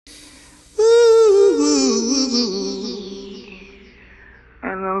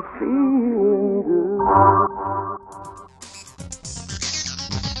feeling good.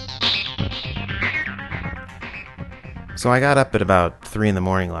 So I got up at about 3 in the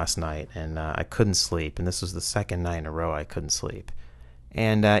morning last night, and I couldn't sleep. And this was the second night in a row I couldn't sleep.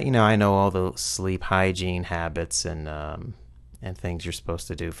 And I know all the sleep hygiene habits and things you're supposed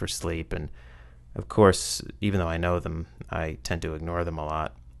to do for sleep. And of course, even though I know them, I tend to ignore them a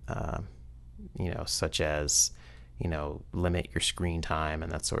lot. Such as limit your screen time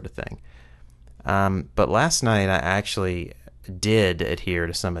and that sort of thing. But last night I actually did adhere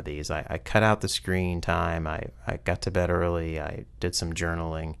to some of these. I cut out the screen time. I got to bed early. I did some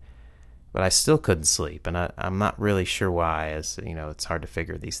journaling, but I still couldn't sleep, and I'm not really sure why. As it's hard to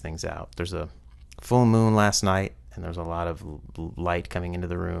figure these things out. There's a full moon last night, and there's a lot of light coming into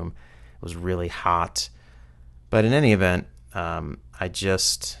the room. It was really hot, but in any event, I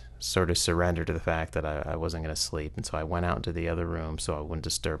just sort of surrendered to the fact that I wasn't going to sleep, and so I went out into the other room so I wouldn't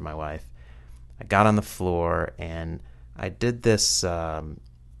disturb my wife. I got on the floor and I did this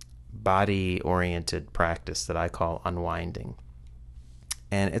body-oriented practice that I call unwinding.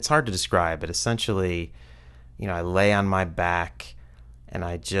 And it's hard to describe, but essentially, I lay on my back and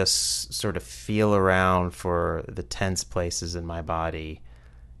I just sort of feel around for the tense places in my body.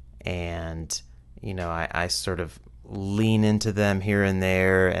 And, I sort of lean into them here and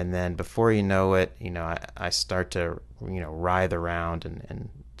there. And then before you know it, I start to, writhe around in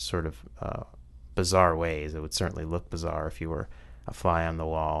sort of bizarre ways. It would certainly look bizarre if you were a fly on the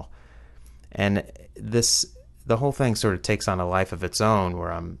wall. And the whole thing sort of takes on a life of its own,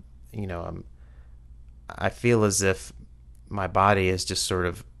 where I feel as if my body is just sort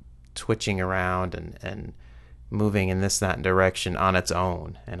of twitching around and moving in this, that direction on its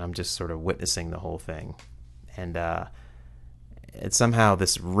own. And I'm just sort of witnessing the whole thing. And somehow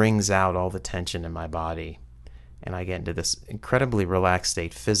this wrings out all the tension in my body. And I get into this incredibly relaxed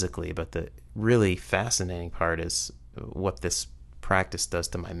state physically, but the really fascinating part is what this practice does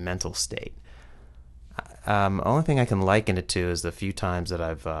to my mental state. Only thing I can liken it to is the few times that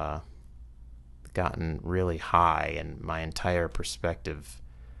I've gotten really high and my entire perspective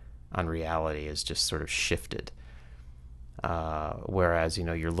on reality is just sort of shifted. Whereas,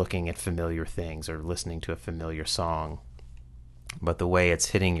 you're looking at familiar things or listening to a familiar song, but the way it's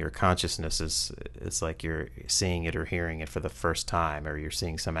hitting your consciousness is like you're seeing it or hearing it for the first time, or you're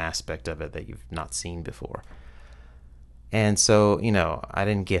seeing some aspect of it that you've not seen before. And so, I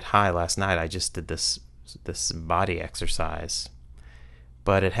didn't get high last night. I just did this body exercise,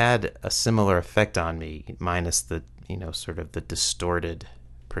 but it had a similar effect on me, minus the, sort of the distorted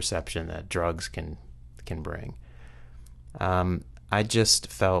perception that drugs can bring. I just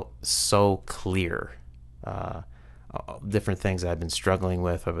felt so clear. Different things I've been struggling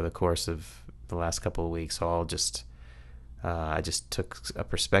with over the course of the last couple of weeks, all just I just took a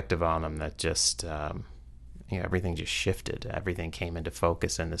perspective on them that just everything just shifted. Everything came into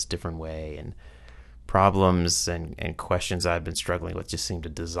focus in this different way, and problems and questions I've been struggling with just seemed to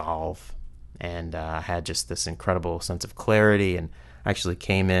dissolve. And I had just this incredible sense of clarity, and actually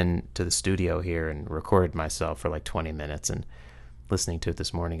came in to the studio here and recorded myself for like 20 minutes. And listening to it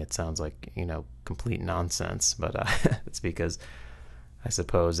this morning, it sounds like, complete nonsense, but it's because I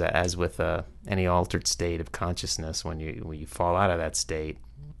suppose that, as with any altered state of consciousness, when you fall out of that state,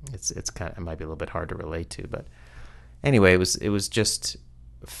 it might be a little bit hard to relate to. But anyway, it was just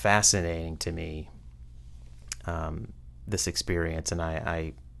fascinating to me, this experience, and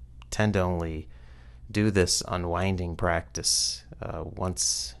I tend to only do this unwinding practice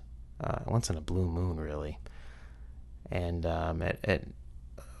once in a blue moon, really. And it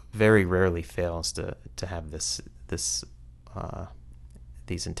very rarely fails to have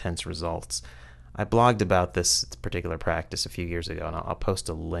these intense results. I blogged about this particular practice a few years ago, and I'll post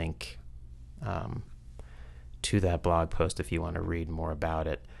a link to that blog post if you want to read more about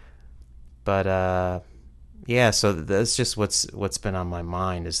it. But so that's just what's been on my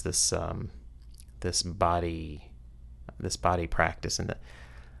mind, is this body practice. And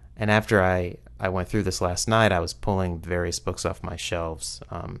after I went through this last night, I was pulling various books off my shelves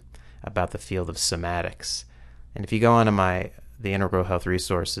about the field of somatics. And if you go onto the Integral Health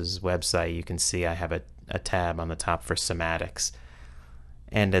Resources website, you can see I have a tab on the top for somatics.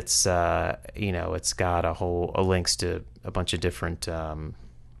 And it's it's got a links to a bunch of different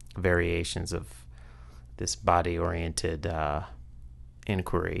variations of this body-oriented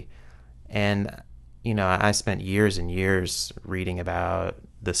inquiry. And I spent years and years reading about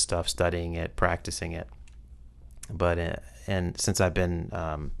this stuff, studying it, practicing it. But and since I've been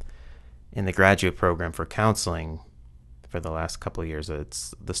in the graduate program for counseling for the last couple of years,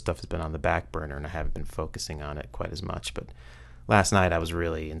 this stuff has been on the back burner, and I haven't been focusing on it quite as much. But last night I was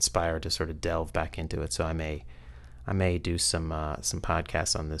really inspired to sort of delve back into it. So I may do some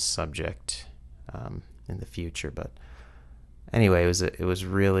podcasts on this subject in the future. But anyway, it was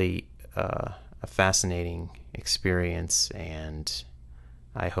really a fascinating experience, and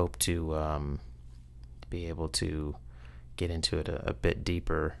I hope to be able to get into it a bit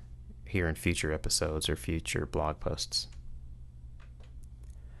deeper here in future episodes or future blog posts.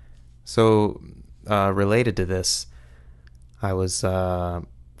 So, related to this, I was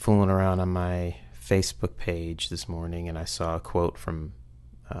fooling around on my Facebook page this morning, and I saw a quote from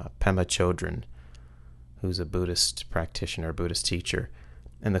Pema Chodron, who's a Buddhist practitioner, a Buddhist teacher.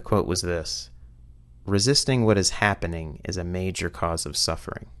 And the quote was this: "Resisting what is happening is a major cause of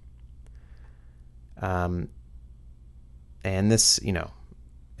suffering." And this,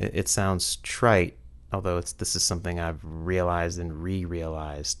 it sounds trite, although this is something I've realized and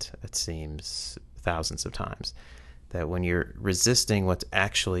re-realized, it seems, thousands of times, that when you're resisting what's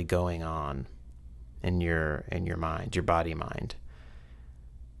actually going on in your mind, your body mind,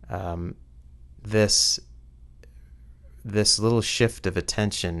 this little shift of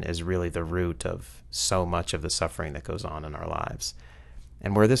attention is really the root of so much of the suffering that goes on in our lives.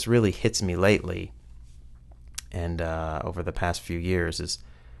 And where this really hits me lately, and over the past few years, is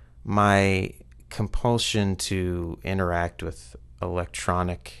my compulsion to interact with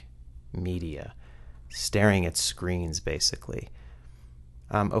electronic media, staring at screens, basically.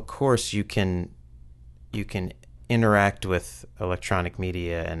 Of course, you can interact with electronic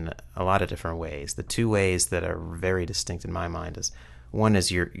media in a lot of different ways. The two ways that are very distinct in my mind is, one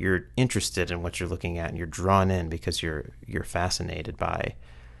is you're interested in what you're looking at and you're drawn in because you're fascinated by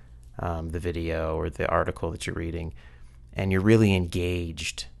the video or the article that you're reading, and you're really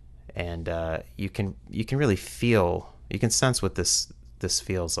engaged, and you can really feel, you can sense what this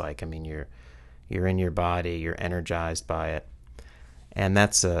feels like. I mean, you're in your body, you're energized by it, and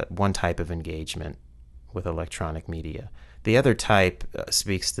that's one type of engagement with electronic media. The other type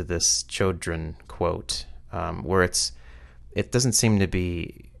speaks to this Chodron quote, where it doesn't seem to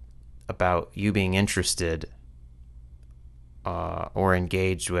be about you being interested or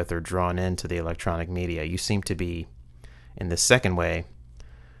engaged with or drawn into the electronic media. You seem to be, in the second way,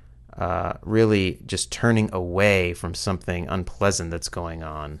 really just turning away from something unpleasant that's going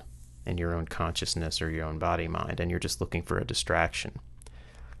on in your own consciousness or your own body mind, and you're just looking for a distraction.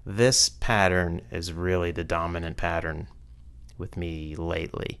 This pattern is really the dominant pattern with me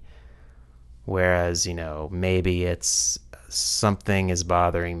lately. Whereas, maybe it's something is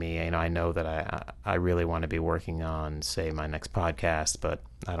bothering me, and I know that I really want to be working on, say, my next podcast, but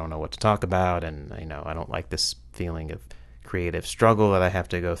I don't know what to talk about, and I don't like this feeling of creative struggle that I have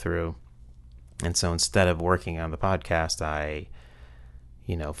to go through. And so instead of working on the podcast, I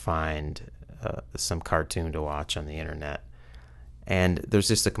find some cartoon to watch on the internet. And there's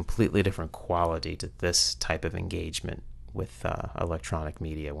just a completely different quality to this type of engagement with electronic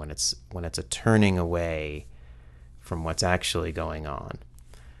media when it's a turning away from what's actually going on.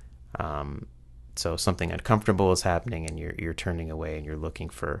 So something uncomfortable is happening, and you're turning away, and you're looking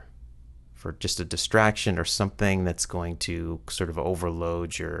for just a distraction or something that's going to sort of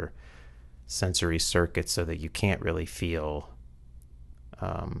overload your sensory circuits so that you can't really feel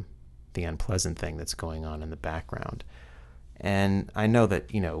the unpleasant thing that's going on in the background. And I know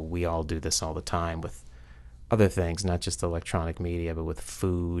that, we all do this all the time with other things, not just electronic media, but with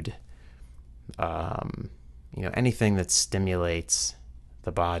food, anything that stimulates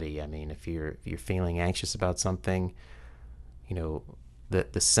the body. I mean, if you're feeling anxious about something,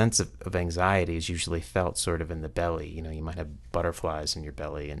 the sense of anxiety is usually felt sort of in the belly. You might have butterflies in your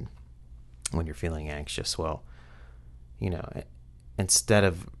belly, and when you're feeling anxious, well, instead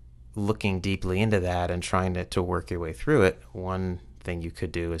of looking deeply into that and trying to work your way through it, one thing you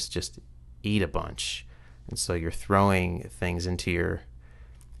could do is just eat a bunch. And so you're throwing things into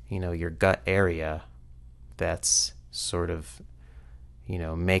your gut area that's sort of,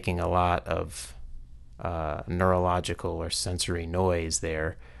 making a lot of neurological or sensory noise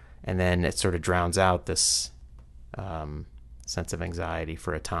there, and then it sort of drowns out this sense of anxiety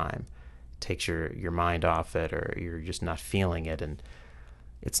for a time. It takes your mind off it, or you're just not feeling it, and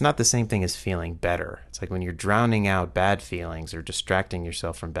it's not the same thing as feeling better. It's like when you're drowning out bad feelings or distracting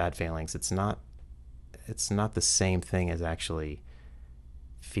yourself from bad feelings, it's not the same thing as actually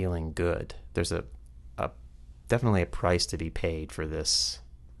feeling good. There's definitely a price to be paid for this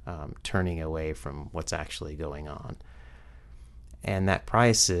turning away from what's actually going on. And that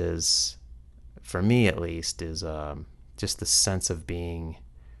price is, for me at least, is just the sense of being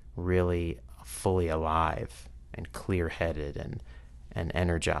really fully alive and clear-headed and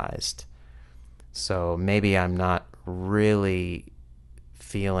energized. So maybe I'm not really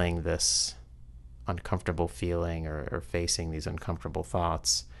feeling this uncomfortable feeling or facing these uncomfortable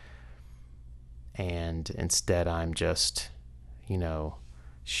thoughts. And instead I'm just,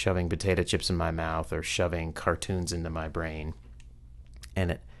 shoving potato chips in my mouth or shoving cartoons into my brain.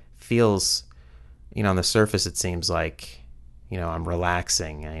 And it feels, on the surface it seems like, I'm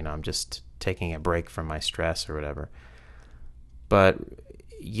relaxing, I'm just taking a break from my stress or whatever. But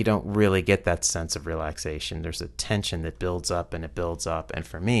you don't really get that sense of relaxation. There's a tension that builds up and it builds up. And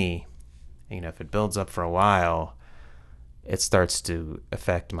for me, if it builds up for a while, it starts to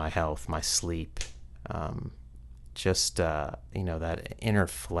affect my health, my sleep. That inner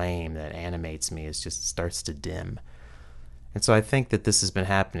flame that animates me starts to dim. And so I think that this has been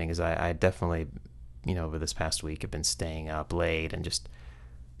happening because I definitely, over this past week have been staying up late and just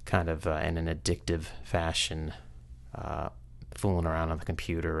kind of in an addictive fashion, fooling around on the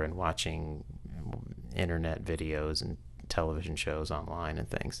computer and watching internet videos and television shows online and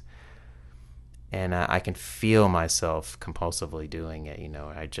things. And I can feel myself compulsively doing it.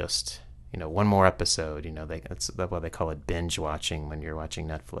 I just, one more episode, that's why they call it binge watching when you're watching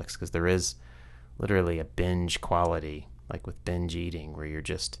Netflix, because there is literally a binge quality, like with binge eating, where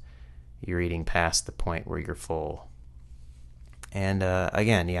you're eating past the point where you're full. And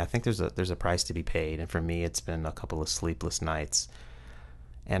again, I think there's a price to be paid. And for me, it's been a couple of sleepless nights.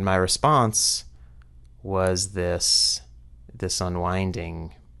 And my response was this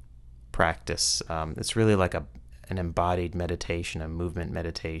unwinding practice. It's really like an embodied meditation, a movement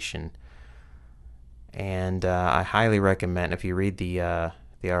meditation. And I highly recommend, if you read the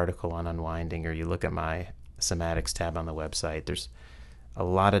article on unwinding or you look at my somatics tab on the website, there's a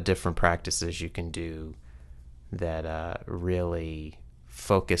lot of different practices you can do that really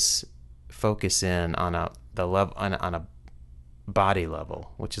focus in on a body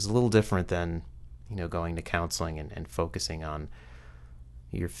level, which is a little different than going to counseling and focusing on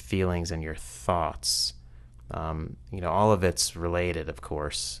your feelings and your thoughts. All of it's related, of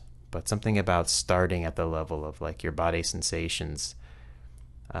course, but something about starting at the level of like your body sensations,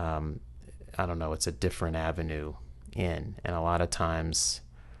 I don't know, it's a different avenue in. And a lot of times,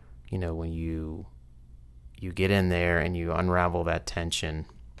 when you get in there and you unravel that tension,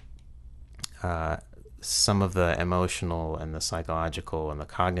 some of the emotional and the psychological and the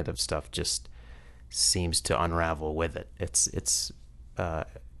cognitive stuff just seems to unravel with it. It's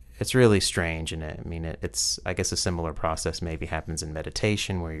really strange, and it's I guess a similar process maybe happens in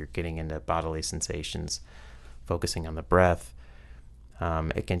meditation where you're getting into bodily sensations, focusing on the breath.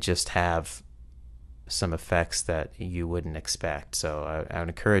 It can just have some effects that you wouldn't expect. So I would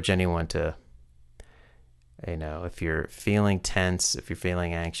encourage anyone to, if you're feeling tense, if you're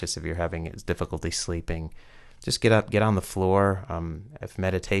feeling anxious, if you're having difficulty sleeping, just get up, get on the floor. If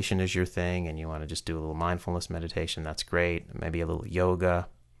meditation is your thing and you want to just do a little mindfulness meditation, that's great. Maybe a little yoga.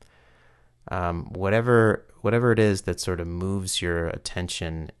 Whatever it is that sort of moves your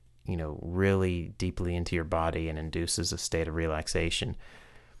attention, really deeply into your body and induces a state of relaxation,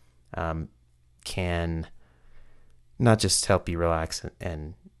 can not just help you relax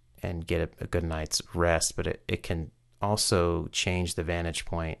and get a good night's rest, but it can also change the vantage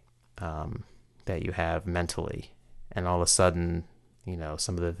point that you have mentally. And all of a sudden,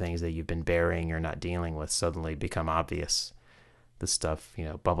 some of the things that you've been burying or not dealing with suddenly become obvious. The stuff,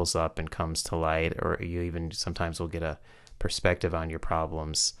 bubbles up and comes to light, or you even sometimes will get a perspective on your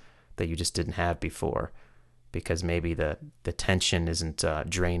problems that you just didn't have before, because maybe the tension isn't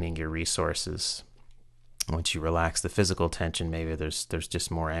draining your resources. Once you relax the physical tension, maybe there's just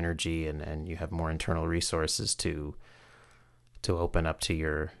more energy and you have more internal resources to open up to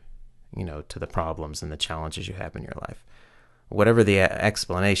your, to the problems and the challenges you have in your life. Whatever the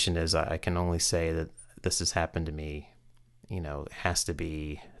explanation is, I can only say that this has happened to me. It has to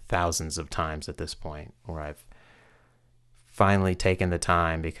be thousands of times at this point where I've finally taken the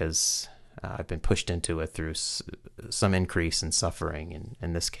time, because I've been pushed into it through some increase in suffering, and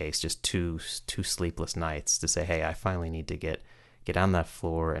in this case, just two sleepless nights, to say, hey, I finally need to get on that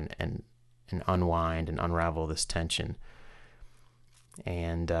floor and unwind and unravel this tension.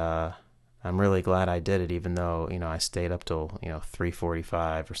 And I'm really glad I did it, even though, I stayed up till,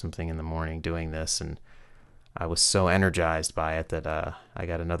 3:45 or something in the morning doing this, and I was so energized by it that I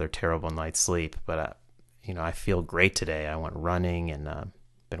got another terrible night's sleep. But, I feel great today. I went running and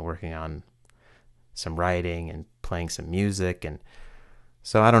been working on some writing and playing some music. And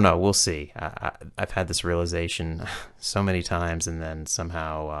so I don't know. We'll see. I've had this realization so many times, and then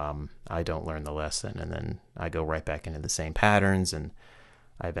somehow I don't learn the lesson. And then I go right back into the same patterns, and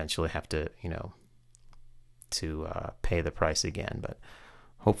I eventually have to, to pay the price again. But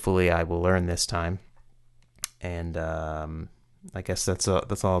hopefully I will learn this time. And I guess that's all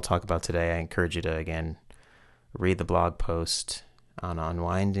I'll talk about today. I encourage you to, again, read the blog post on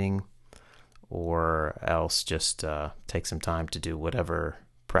Unwinding, or else just take some time to do whatever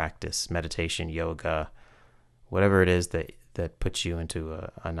practice, meditation, yoga, whatever it is that puts you into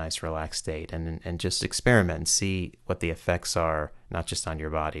a nice relaxed state, and just experiment and see what the effects are, not just on your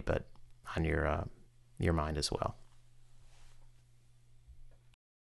body, but on your mind as well.